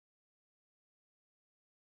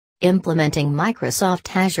Implementing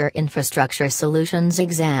Microsoft Azure Infrastructure Solutions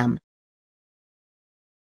exam.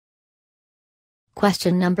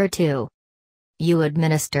 Question number 2. You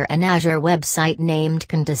administer an Azure website named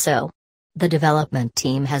Contiso. The development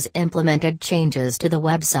team has implemented changes to the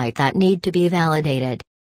website that need to be validated.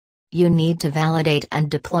 You need to validate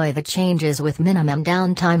and deploy the changes with minimum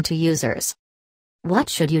downtime to users.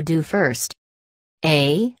 What should you do first?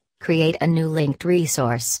 A. Create a new linked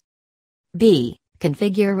resource. B.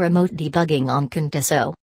 Configure remote debugging on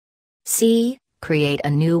Contiso. C. Create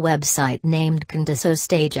a new website named Contiso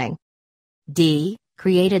Staging. D.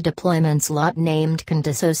 Create a deployment slot named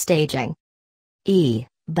Contiso Staging. E.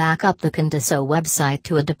 Back up the Contiso website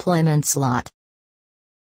to a deployment slot.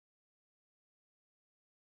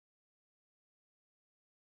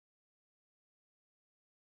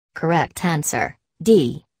 Correct answer,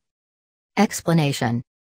 D. Explanation.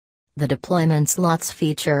 The deployment slots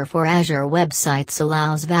feature for Azure websites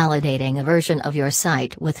allows validating a version of your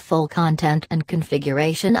site with full content and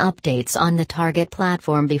configuration updates on the target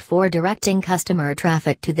platform before directing customer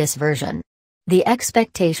traffic to this version. The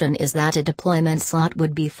expectation is that a deployment slot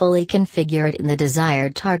would be fully configured in the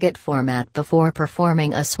desired target format before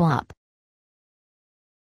performing a swap.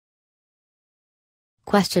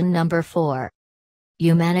 Question number 4.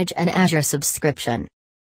 You manage an Azure subscription.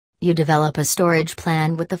 You develop a storage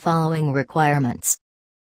plan with the following requirements.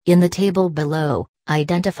 In the table below,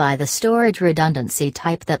 identify the storage redundancy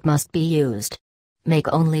type that must be used.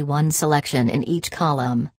 Make only one selection in each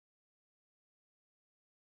column.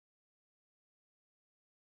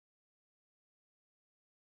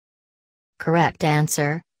 Correct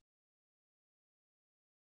answer.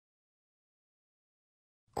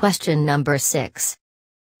 Question number 6.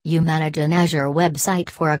 You manage an Azure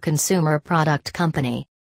website for a consumer product company.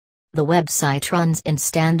 The website runs in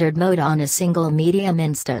standard mode on a single medium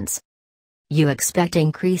instance. You expect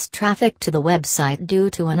increased traffic to the website due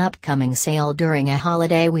to an upcoming sale during a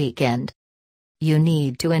holiday weekend. You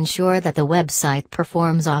need to ensure that the website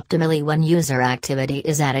performs optimally when user activity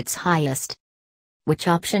is at its highest. Which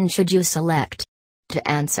option should you select? To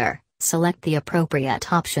answer, select the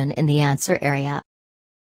appropriate option in the answer area.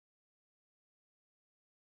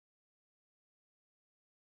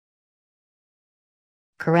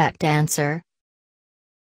 Correct answer.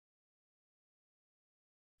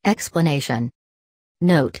 Explanation.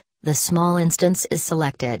 Note, the small instance is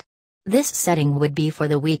selected. This setting would be for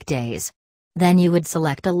the weekdays. Then you would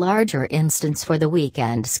select a larger instance for the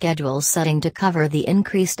weekend schedule setting to cover the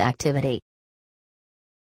increased activity.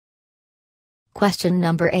 Question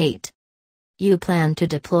number 8. You plan to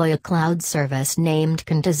deploy a cloud service named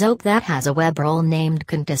Contiso that has a web role named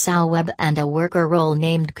Contiso Web and a worker role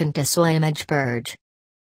named Contiso Image Purge.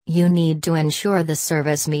 You need to ensure the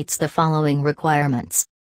service meets the following requirements.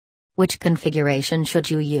 Which configuration should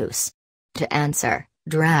you use? To answer,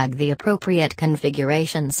 drag the appropriate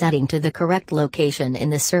configuration setting to the correct location in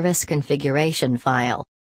the service configuration file.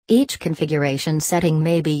 Each configuration setting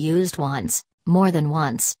may be used once, more than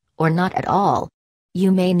once, or not at all.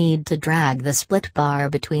 You may need to drag the split bar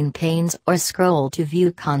between panes or scroll to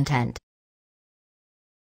view content.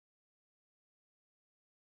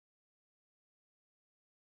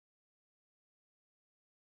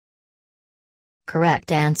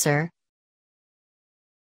 Correct answer.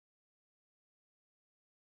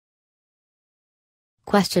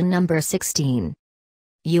 Question number 16.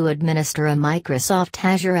 You administer a Microsoft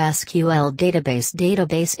Azure SQL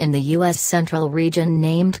database in the U.S. Central Region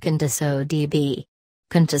named Contiso DB.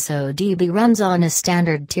 Contiso DB runs on a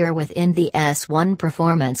standard tier within the S1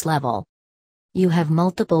 performance level. You have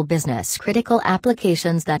multiple business-critical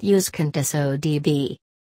applications that use Contiso DB.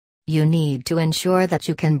 You need to ensure that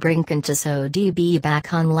you can bring Contiso DB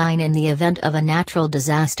back online in the event of a natural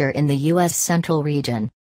disaster in the U.S. Central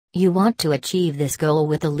Region. You want to achieve this goal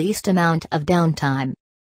with the least amount of downtime.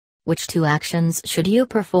 Which two actions should you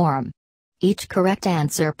perform? Each correct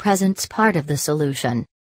answer presents part of the solution.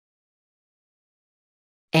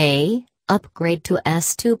 A. Upgrade to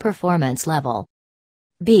S2 performance level.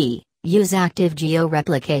 B. Use active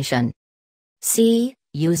geo-replication. C.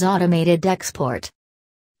 Use automated export.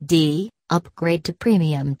 D. Upgrade to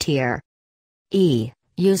premium tier. E.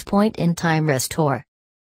 Use point-in-time restore.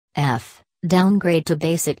 F. Downgrade to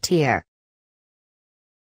basic tier.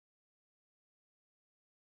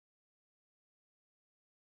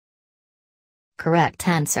 Correct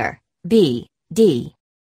answer, B, D.